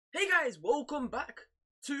Hey guys, welcome back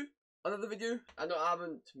to another video. I know I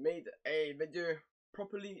haven't made a video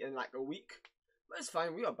properly in like a week, but it's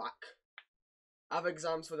fine, we are back. I have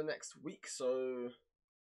exams for the next week, so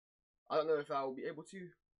I don't know if I'll be able to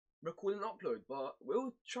record and upload, but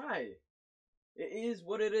we'll try. It is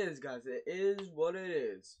what it is, guys, it is what it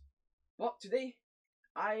is. But today,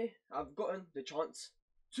 I have gotten the chance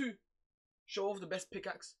to show off the best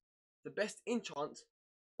pickaxe, the best enchant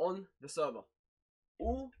on the server.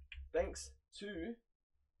 All thanks to,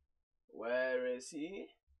 where is he?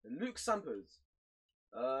 Luke Sampers,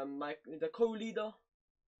 the co-leader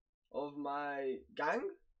of my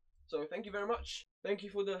gang. So thank you very much. Thank you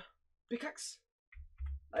for the pickaxe.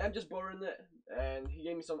 I am just borrowing it, and he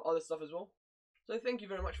gave me some other stuff as well. So thank you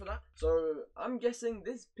very much for that. So I'm guessing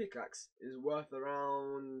this pickaxe is worth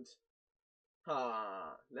around,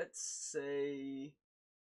 let's say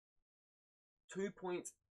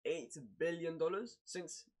 $2.8 billion,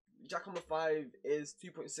 since Jackhammer 5 is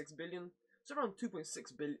 2.6 billion. It's around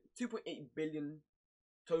 2.8 billion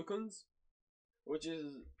tokens, which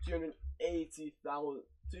is 280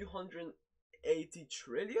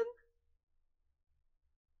 trillion.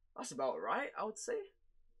 That's about right, I would say.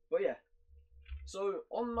 But yeah, so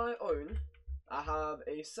on my own I have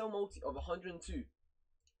a sell multi of 102,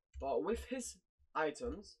 but with his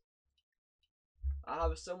items I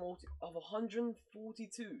have a sell multi of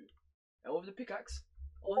 142, and with the pickaxe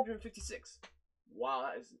 156. Wow,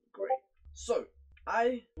 that is great. So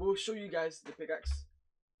I will show you guys the pickaxe.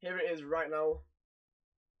 Here it is right now.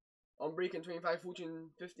 Unbreaking 25,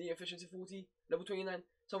 fortune 50, efficiency 40, level 29,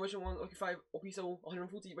 salvation 1, OP 5, OP soul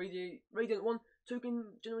 140, radiant 1, token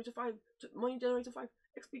generator 5, money generator 5,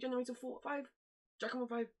 XP generator 5, jackhammer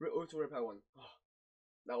 5, auto repair 1. Oh,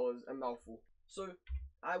 that was a mouthful. So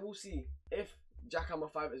I will see if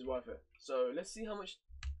Jackhammer 5 is worth it. So let's see how much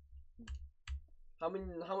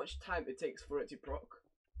time it takes for it to proc.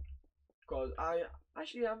 Because I've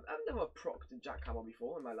never procced a Jackhammer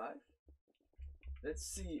before in my life. Let's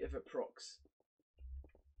see if it procs.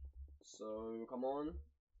 So come on.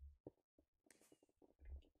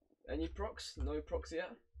 Any procs? No procs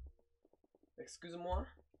yet. Excusez-moi.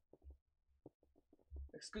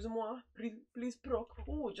 Excusez-moi. Please proc.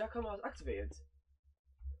 Oh, Jackhammer is activated.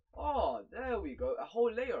 Oh, there we go. A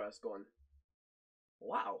whole layer has gone.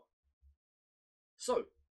 Wow. So,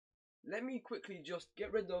 let me quickly just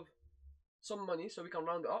get rid of some money so we can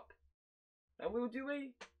round it up. And we'll do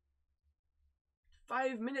a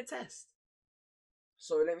 5-minute test.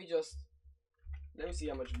 So let me see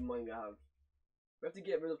how much money we have. We have to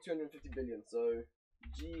get rid of 250 billion. So,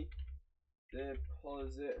 G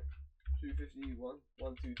deposit 250, 1,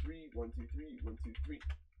 1, 2, 3, 1, 2, 3, 1, 2, 3.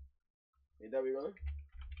 Okay, there we go.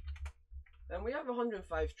 And we have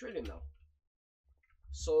 105 trillion now.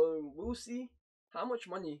 So we'll see how much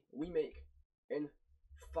money we make in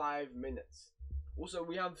 5 minutes. Also,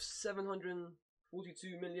 we have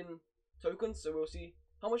 742 million tokens, so we'll see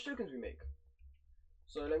how much tokens we make.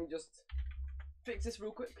 So let me just fix this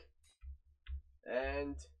real quick.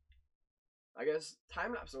 And I guess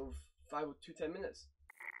time lapse of 5 to 10 minutes.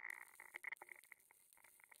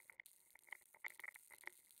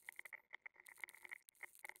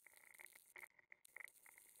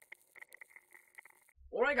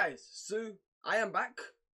 Alright guys, so I am back.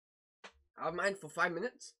 I have mine for 5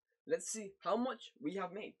 minutes. Let's see how much we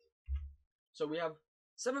have made. So we have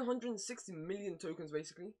 760 million tokens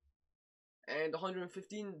basically, and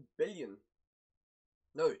 115 billion.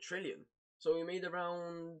 No, trillion. So we made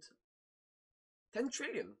around 10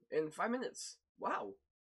 trillion in 5 minutes. Wow.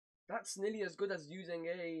 That's nearly as good as using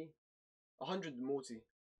a 100 multi.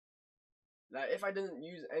 Like if I didn't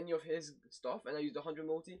use any of his stuff and I used 100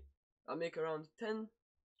 multi, I'll make around 10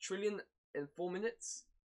 trillion in 4 minutes,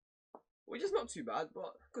 which is not too bad,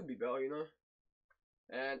 but could be better, you know.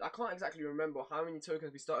 And I can't exactly remember how many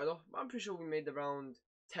tokens we started off, but I'm pretty sure we made around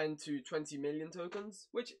 10 to 20 million tokens,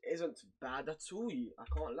 which isn't bad at all, I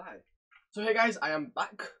can't lie. So hey guys, I am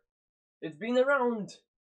back. It's been around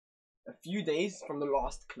a few days from the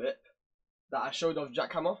last clip that I showed off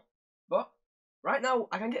Jackhammer, but right now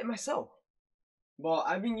I can get it myself. But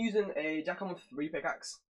I've been using a Jackhammer 3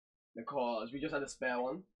 pickaxe because we just had a spare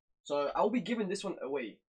one. So I'll be giving this one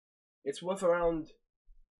away. It's worth around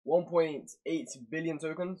 1.8 billion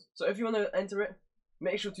tokens. So if you want to enter it,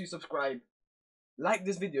 make sure to subscribe. Like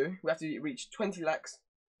this video. We have to reach 20 likes.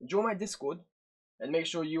 Join my Discord. And make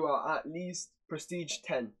sure you are at least prestige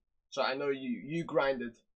 10. So I know you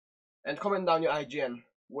grinded. And comment down your IGN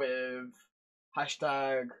with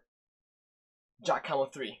hashtag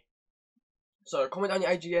Jackhammer3. So comment down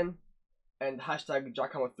your IGN and hashtag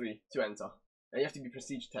Jackhammer3 to enter. And you have to be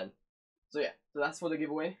prestige 10. So yeah, so that's for the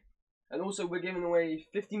giveaway. And also we're giving away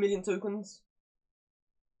 50 million tokens.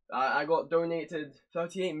 I got donated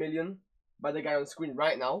 38 million by the guy on screen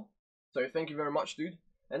right now. So thank you very much, dude.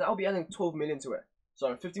 And I'll be adding 12 million to it.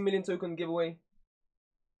 So 50 million token giveaway.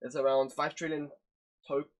 It's around 5 trillion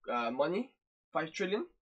money. 5 trillion.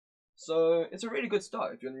 So it's a really good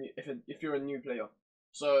start if you're a new player.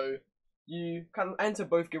 So you can enter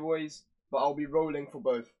both giveaways, but I'll be rolling for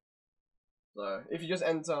both. So if you just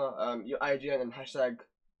enter your IGN and hashtag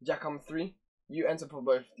Jackham3, you enter for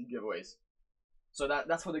both the giveaways. So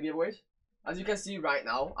that's for the giveaways. As you can see right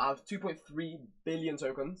now, I have 2.3 billion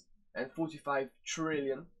tokens and 45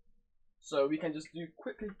 trillion. So we can just do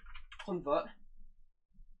quickly convert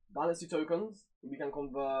balance to tokens. We can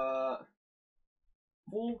convert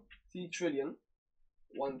 40 trillion.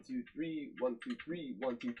 1, 2, 3, 1, 2, 3,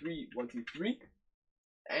 1, 2, 3, 1, 2, 3,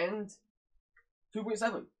 and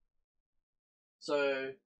 2.7.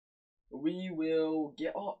 So we will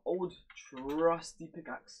get our old trusty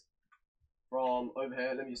pickaxe from over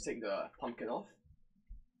here. Let me just take the pumpkin off.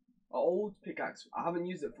 Our old pickaxe. I haven't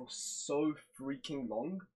used it for so freaking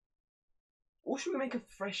long. Or should we make a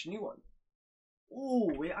fresh new one?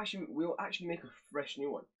 Oh, we'll actually make a fresh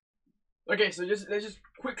new one. Okay, so let's just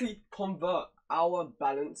quickly convert our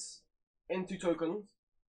balance into tokens,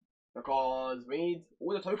 because we need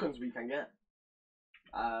all the tokens we can get,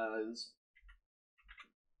 as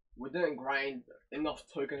we didn't grind enough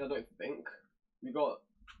tokens. I don't think we got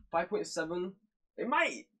 5.7. It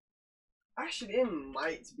might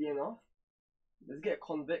be enough. Let's get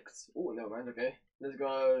convict. Oh, no mind. Okay, let's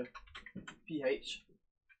go PH.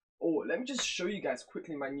 Oh, let me just show you guys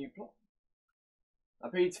quickly my new plot. I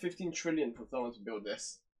paid 15 trillion for someone to build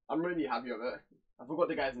this. I'm really happy with it. I forgot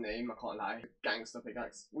the guy's name, I can't lie. Gangster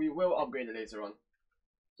pickaxe. We will upgrade it later on.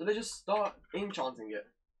 So let's just start enchanting it.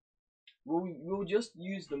 We'll just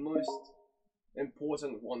use the most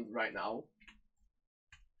important ones right now.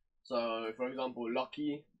 So, for example,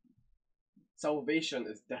 Lucky. Salvation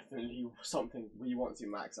is definitely something we want to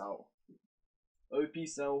max out. OP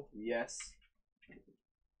cell, yes.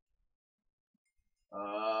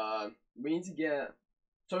 We need to get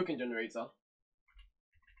token generator.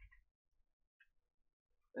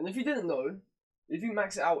 And if you didn't know, if you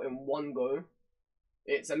max it out in one go,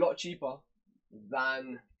 it's a lot cheaper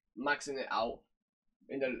than maxing it out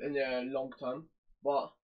in the long term.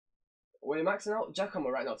 But we're maxing out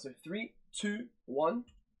Jackhammer right now. So 3, 2, 1.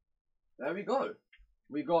 There we go.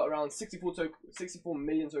 We got around 64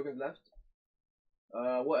 million tokens left.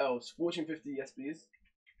 What else? Fortune 50, yes please.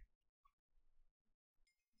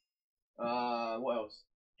 What else?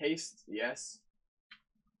 Haste, yes.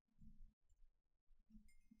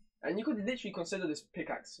 And you could literally consider this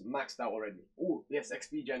pickaxe maxed out already. Oh, yes,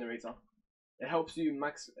 XP generator. It helps you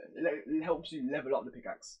it helps you level up the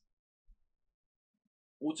pickaxe.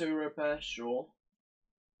 Auto repair, sure.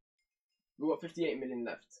 We've got 58 million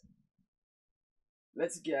left.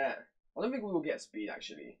 Let's get, I don't think we will get speed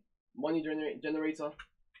actually. Money generator.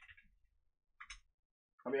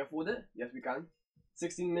 Can we afford it? Yes, we can.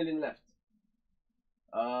 16 million left.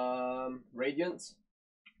 Radiant.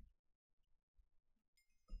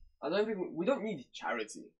 I don't think we don't need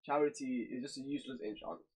charity. Charity is just a useless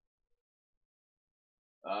enchant.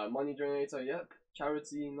 Money generator, yep.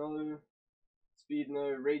 Charity, no. Speed, no.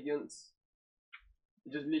 Radiant.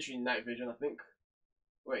 Just literally night vision, I think.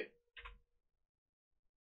 Wait.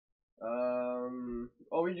 Oh,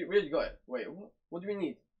 we already got it. Wait, what do we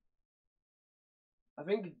need? I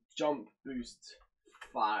think jump boost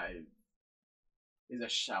 5 is a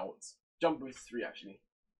shout. Jump boost 3 actually.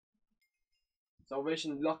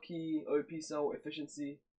 Salvation, Lucky, OP cell,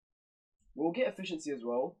 efficiency. We'll get efficiency as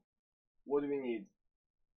well. What do we need?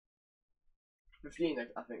 15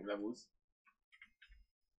 I think levels.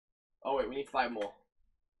 Oh wait, we need 5 more.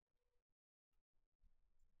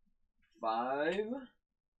 5.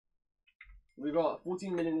 We got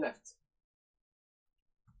 14 million left.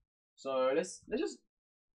 So let's just,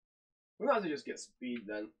 we might as well just get speed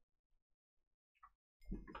then.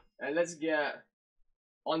 And let's get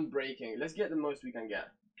unbreaking. Let's get the most we can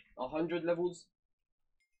get. 100 levels.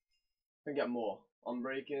 Can get more.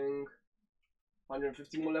 Unbreaking.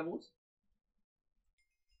 150 more levels.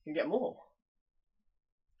 Can get more.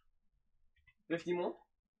 50 more.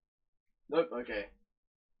 Nope. Okay.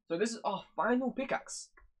 So this is our final pickaxe.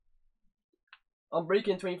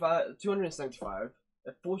 Unbreaking 275.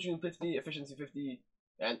 Fortune 50. Efficiency 50.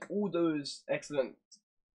 And all those excellent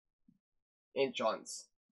enchants.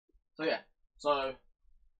 So yeah. So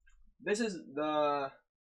this is the,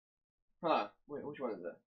 wait, which one is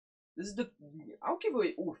it? This is the, I'll give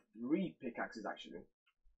away all 3 pickaxes actually.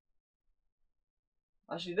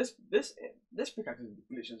 Actually, this pickaxe is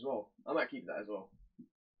glitched as well. I might keep that as well.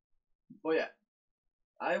 But yeah,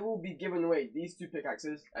 I will be giving away these 2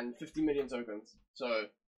 pickaxes and 50 million tokens. So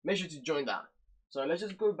make sure to join that. So let's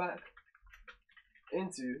just go back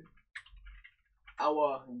into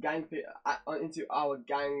our gang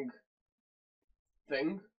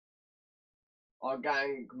thing, our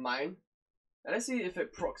gang mine, and let's see if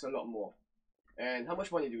it procs a lot more. And how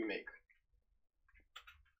much money do we make?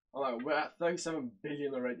 Oh my god, we're at 37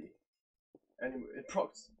 billion already. And it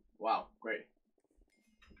procs. Wow, great.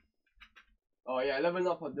 Oh yeah, leveling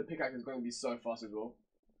up on the pickaxe is going to be so fast as well.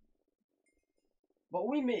 But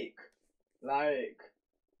we make like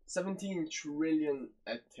 17 trillion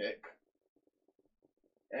a tick.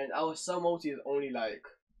 And our sell multi is only like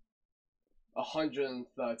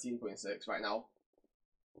 113.6 right now.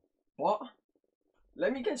 But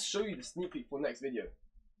let me just show you the sneak peek for next video.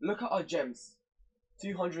 Look at our gems.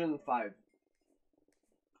 205.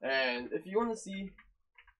 And if you want to see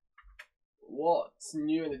what's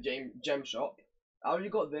new in the gem shop, I already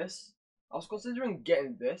got this. I was considering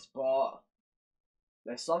getting this, but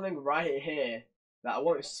there's something right here that I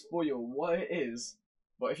won't spoil what it is.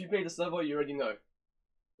 But if you play the server, you already know.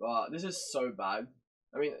 But this is so bad.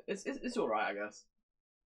 I mean, it's alright, I guess.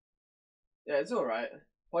 Yeah, it's alright.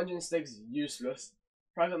 Plunging stakes is useless.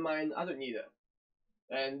 Private mine, I don't need it.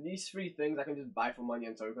 And these 3 things I can just buy for money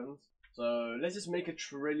and tokens. So let's just make 1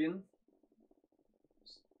 trillion.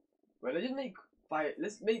 Well,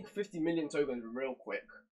 let's make 50 million tokens real quick,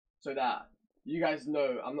 so that you guys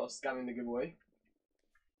know I'm not scamming the giveaway.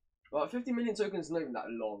 But 50 million tokens is not even that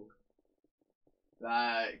long.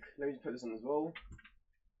 Like, let me put this on as well.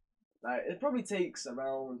 Like, it probably takes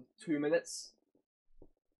around 2 minutes,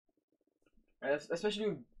 and especially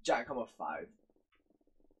with Jackhammer 5,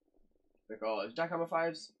 because Jackhammer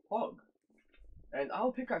 5's hog, and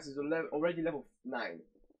our pickaxe is already level 9.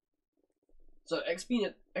 So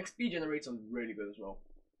XP generator is really good as well.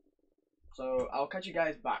 So I'll catch you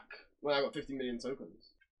guys back when I got 50 million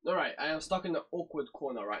tokens. Alright, I am stuck in the awkward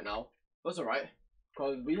corner right now. That's alright,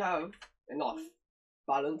 because we have enough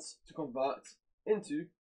balance to convert into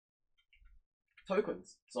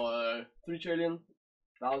tokens. So 3 trillion,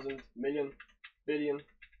 1,000, million, billion,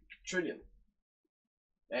 trillion.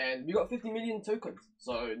 And we got 50 million tokens.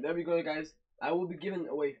 So there we go, guys. I will be giving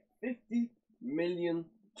away 50 million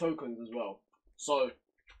tokens as well. So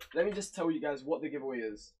let me just tell you guys what the giveaway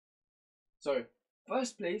is. So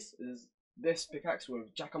first place is this pickaxe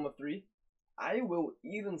with Jackhammer 3. I will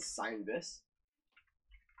even sign this.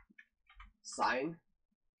 Sign.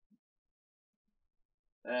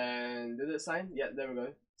 And did it sign? Yeah, there we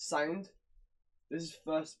go. Signed. This is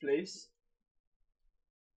first place.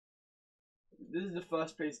 This is the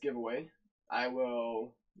first place giveaway. I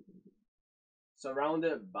will surround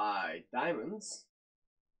it by diamonds.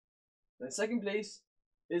 The second place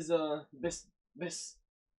is this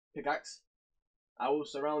pickaxe. I will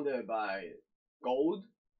surround it by gold.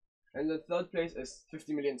 And the third place is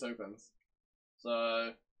 50 million tokens.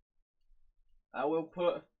 So I will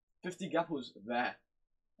put 50 gapples there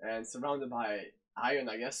and surrounded by iron,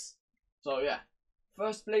 I guess. So yeah,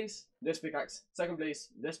 first place this pickaxe, second place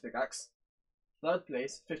this pickaxe, third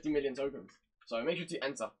place 50 million tokens. So make sure to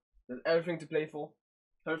enter. There's everything to play for.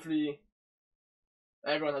 Hopefully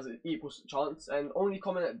everyone has an equal chance, and only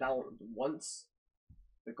comment it down once,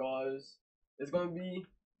 because it's gonna be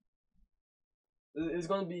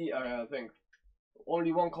I think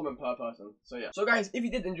only 1 comment per person. So yeah. So guys, if you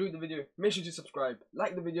did enjoy the video, make sure to subscribe,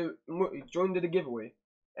 like the video, join the giveaway,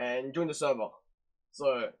 and join the server.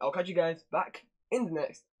 So I'll catch you guys back in the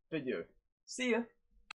next video. See ya.